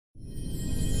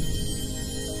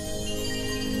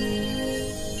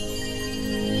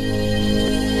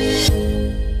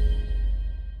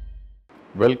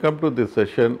Welcome to this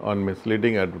session on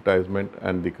misleading advertisement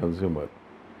and the consumer.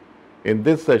 In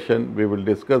this session, we will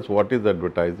discuss what is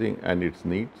advertising and its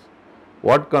needs,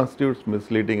 what constitutes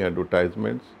misleading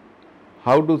advertisements,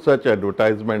 how do such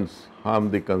advertisements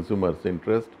harm the consumer's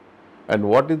interest, and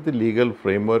what is the legal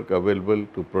framework available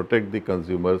to protect the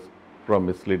consumers from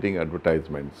misleading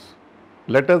advertisements.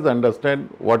 Let us understand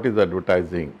what is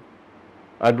advertising.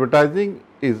 Advertising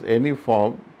is any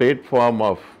paid form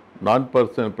of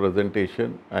non-personal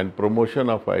presentation and promotion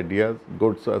of ideas,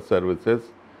 goods or services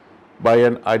by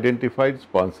an identified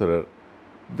sponsorer.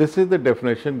 This is the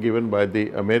definition given by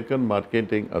the American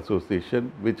Marketing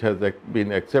Association, which has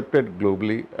been accepted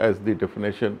globally as the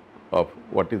definition of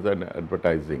what is an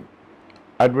advertising.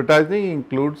 Advertising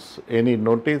includes any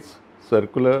notice,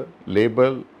 circular,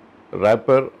 label,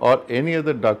 wrapper or any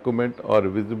other document or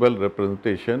visible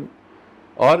representation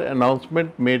or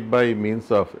announcement made by means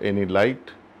of any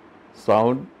light,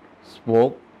 sound,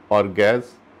 smoke or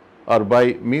gas or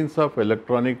by means of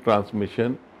electronic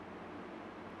transmission,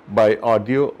 by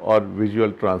audio or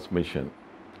visual transmission.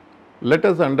 Let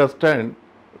us understand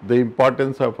the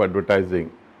importance of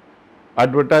advertising.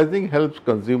 Advertising helps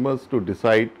consumers to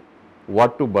decide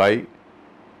what to buy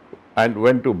and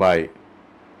when to buy.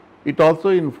 It also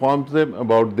informs them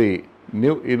about the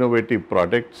new innovative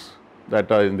products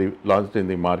that are launched in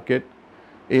the market,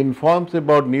 informs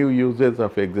about new uses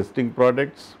of existing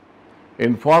products,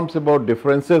 informs about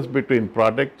differences between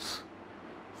products,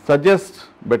 suggests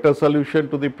better solution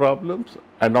to the problems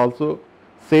and also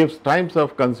saves times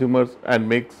of consumers and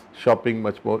makes shopping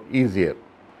much more easier.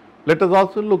 Let us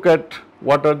also look at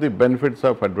what are the benefits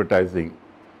of advertising.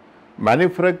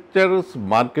 Manufacturers,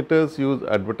 marketers use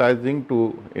advertising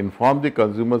to inform the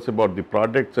consumers about the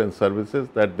products and services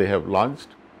that they have launched,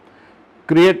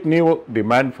 create new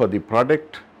demand for the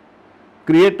product,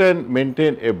 create and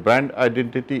maintain a brand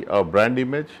identity or brand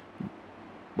image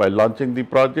by launching the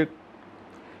project,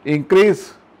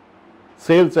 increase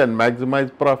sales and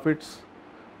maximize profits,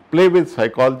 play with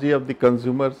psychology of the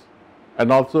consumers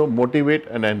and also motivate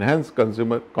and enhance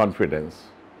consumer confidence.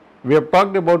 We have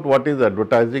talked about what is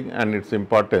advertising and its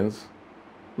importance.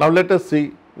 Now let us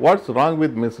see what's wrong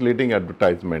with misleading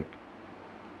advertisement.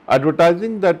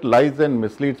 Advertising that lies and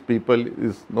misleads people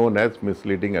is known as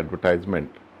misleading advertisement.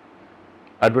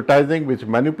 Advertising which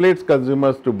manipulates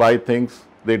consumers to buy things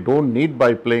they don't need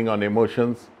by playing on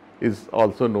emotions is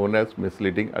also known as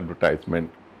misleading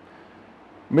advertisement.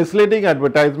 Misleading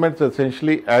advertisements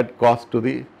essentially add cost to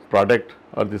the product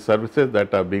or the services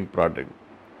that are being provided.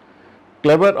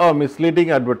 Clever or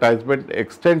misleading advertisement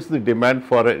extends the demand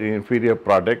for an inferior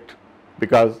product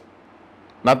because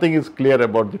nothing is clear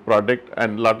about the product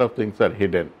and a lot of things are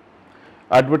hidden.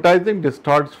 Advertising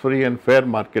distorts free and fair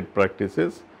market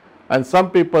practices and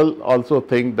some people also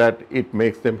think that it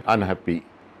makes them unhappy.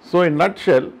 So in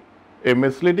nutshell, a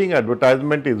misleading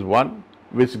advertisement is one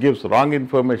which gives wrong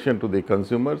information to the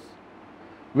consumers,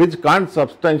 which can't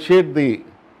substantiate the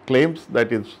claims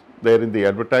that is there in the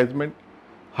advertisement,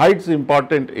 hides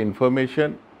important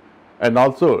information and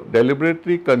also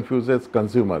deliberately confuses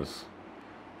consumers.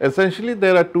 Essentially,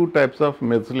 there are two types of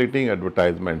misleading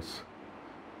advertisements.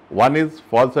 One is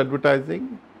false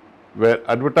advertising, where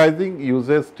advertising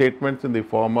uses statements in the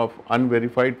form of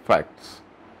unverified facts.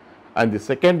 And the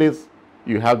second is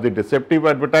you have the deceptive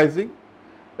advertising,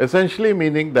 essentially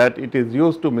meaning that it is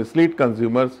used to mislead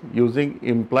consumers using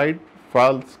implied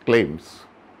false claims.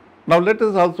 Now let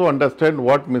us also understand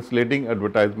what misleading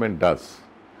advertisement does.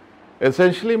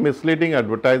 Essentially, misleading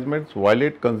advertisements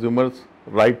violate consumers'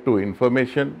 right to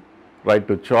information, right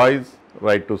to choice,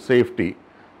 right to safety.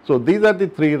 So these are the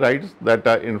three rights that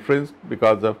are infringed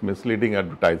because of misleading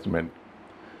advertisement.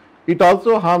 It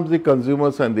also harms the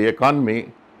consumers and the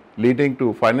economy, leading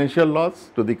to financial loss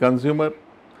to the consumer,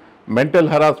 mental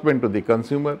harassment to the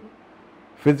consumer,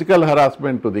 physical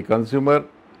harassment to the consumer,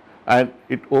 and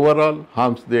it overall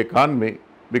harms the economy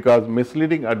because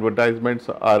misleading advertisements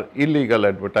are illegal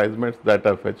advertisements that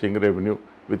are fetching revenue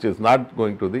which is not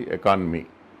going to the economy.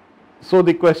 So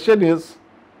the question is,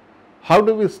 how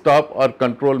do we stop or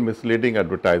control misleading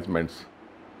advertisements?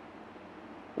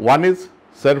 One is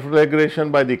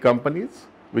self-regulation by the companies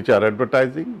which are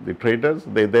advertising, the traders,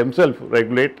 they themselves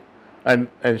regulate and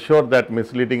ensure that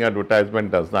misleading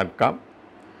advertisement does not come.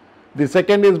 The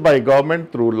second is by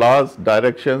government through laws,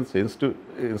 directions,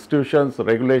 institutions,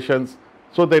 regulations.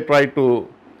 So they try to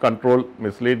control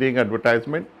misleading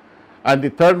advertisement. And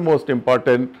the third most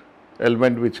important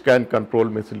element which can control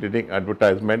misleading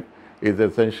advertisement is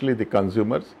essentially the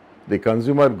consumers, the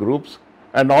consumer groups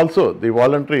and also the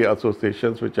voluntary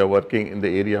associations which are working in the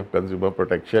area of consumer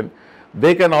protection.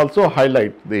 They can also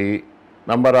highlight the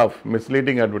number of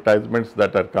misleading advertisements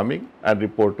that are coming and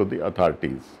report to the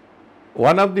authorities.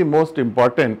 One of the most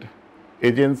important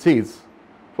agencies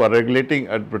for regulating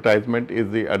advertisement is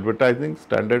the Advertising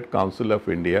Standard Council of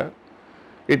India.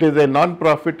 It is a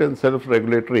non-profit and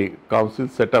self-regulatory council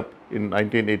set up in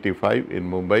 1985 in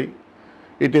Mumbai.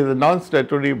 It is a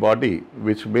non-statutory body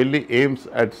which mainly aims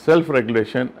at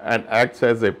self-regulation and acts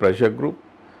as a pressure group.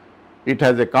 It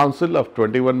has a council of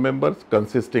 21 members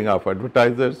consisting of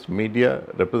advertisers, media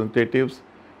representatives,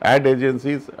 ad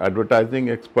agencies, advertising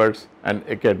experts and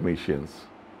academicians.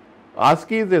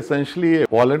 ASCI is essentially a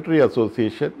voluntary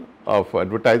association of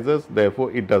advertisers,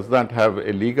 therefore it does not have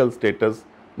a legal status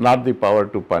nor the power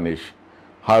to punish.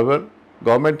 However,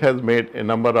 government has made a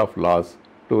number of laws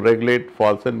to regulate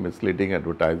false and misleading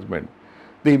advertisement.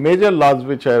 The major laws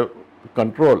which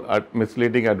control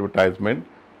misleading advertisement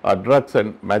are Drugs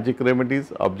and Magic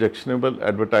Remedies, Objectionable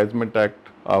Advertisement Act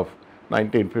of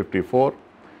 1954,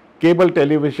 Cable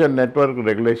Television Network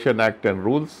Regulation Act and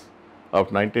Rules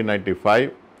of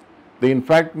 1995, the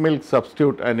Infact Milk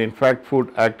Substitute and Infact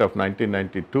Food Act of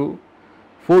 1992,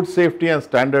 Food Safety and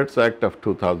Standards Act of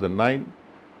 2009,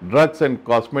 Drugs and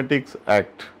Cosmetics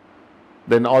Act.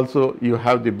 Then also you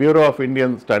have the Bureau of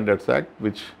Indian Standards Act,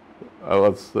 which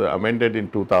was amended in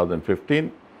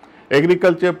 2015.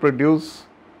 Agriculture Produce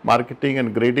Marketing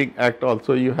and Grading Act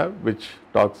also you have, which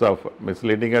talks of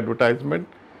misleading advertisement.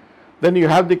 Then you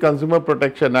have the Consumer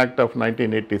Protection Act of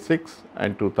 1986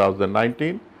 and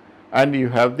 2019, and you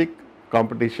have the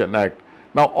Competition Act.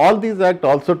 Now all these acts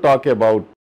also talk about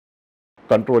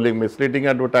controlling misleading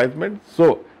advertisement.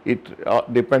 So it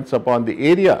depends upon the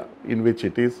area in which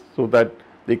it is, so that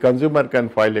the consumer can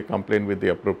file a complaint with the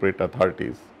appropriate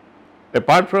authorities.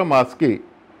 Apart from ASCI,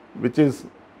 which is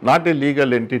not a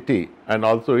legal entity, and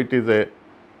also it is a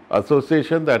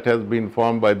association that has been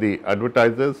formed by the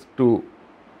advertisers to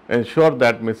ensure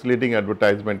that misleading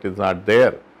advertisement is not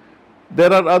there.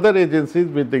 There are other agencies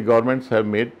which the governments have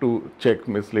made to check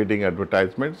misleading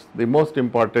advertisements. The most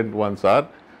important ones are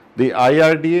the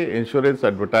IRDA Insurance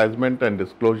Advertisement and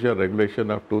Disclosure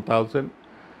Regulation of 2000,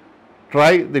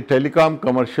 the Telecom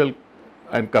Commercial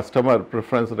and Customer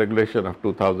Preference Regulation of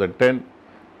 2010,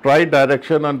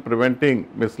 Direction on Preventing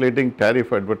Misleading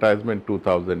Tariff Advertisement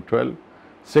 2012,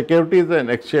 Securities and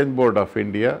Exchange Board of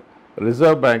India,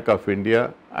 Reserve Bank of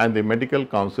India and the Medical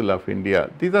Council of India.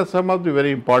 These are some of the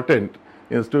very important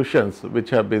institutions which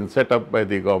have been set up by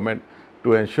the government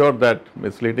to ensure that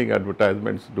misleading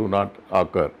advertisements do not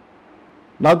occur.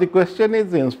 Now the question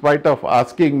is, in spite of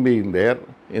asking being there,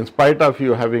 in spite of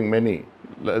you having many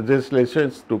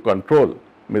legislations to control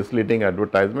misleading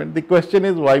advertisement, the question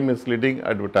is why misleading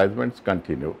advertisements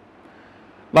continue.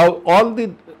 Now all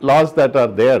the laws that are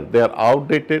there, they are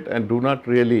outdated and do not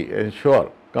really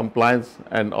ensure compliance,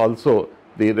 and also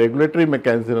the regulatory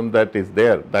mechanism that is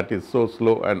there, that is so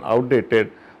slow and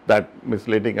outdated that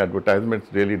misleading advertisements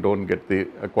really don't get the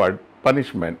required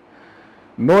punishment.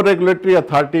 No regulatory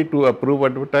authority to approve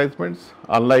advertisements.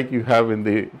 Unlike you have in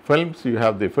the films, you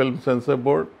have the film censor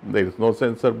board. There is no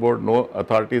censor board, no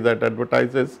authority that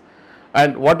advertises,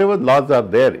 and whatever laws are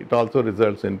there, it also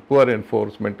results in poor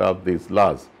enforcement of these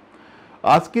laws.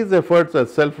 ASCI's efforts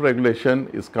as self-regulation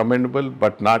is commendable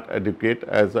but not adequate.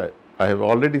 As I have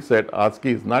already said,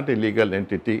 ASCI is not a legal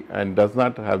entity and does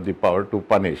not have the power to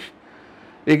punish.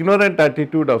 Ignorant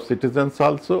attitude of citizens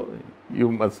also,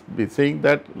 you must be seeing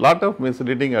that lot of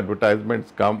misleading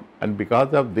advertisements come, and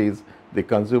because of these, the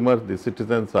consumers, the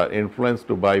citizens are influenced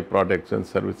to buy products and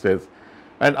services.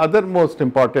 And other most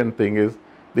important thing is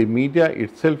the media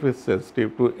itself is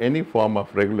sensitive to any form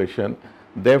of regulation.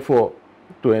 Therefore,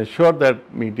 to ensure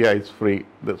that media is free,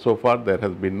 so far there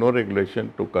has been no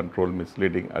regulation to control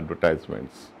misleading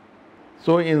advertisements.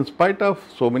 So in spite of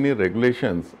so many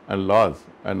regulations and laws,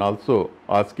 and also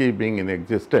ASCI being in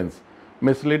existence,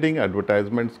 misleading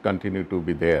advertisements continue to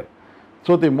be there.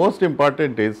 So the most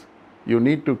important is you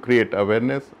need to create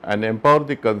awareness and empower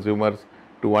the consumers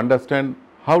to understand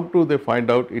how do they find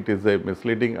out it is a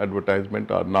misleading advertisement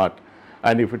or not.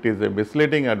 And if it is a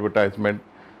misleading advertisement,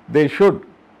 they should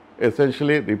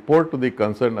essentially report to the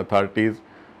concerned authorities,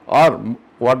 or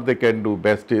what they can do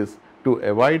best is to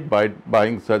avoid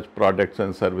buying such products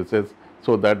and services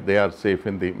so that they are safe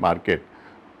in the market.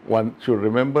 One should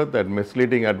remember that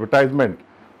misleading advertisement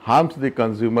harms the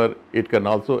consumer, it can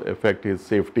also affect his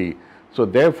safety. So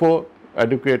therefore,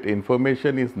 adequate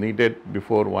information is needed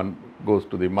before one goes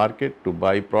to the market to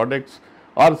buy products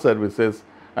or services,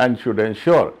 and should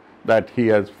ensure that he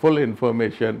has full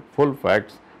information, full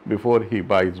facts before he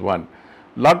buys one.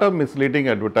 Lot of misleading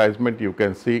advertisement you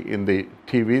can see in the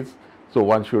TVs, so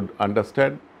one should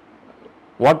understand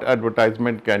what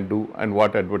advertisement can do and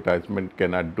what advertisement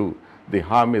cannot do. The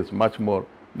harm is much more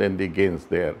than the gains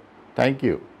there. Thank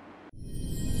you.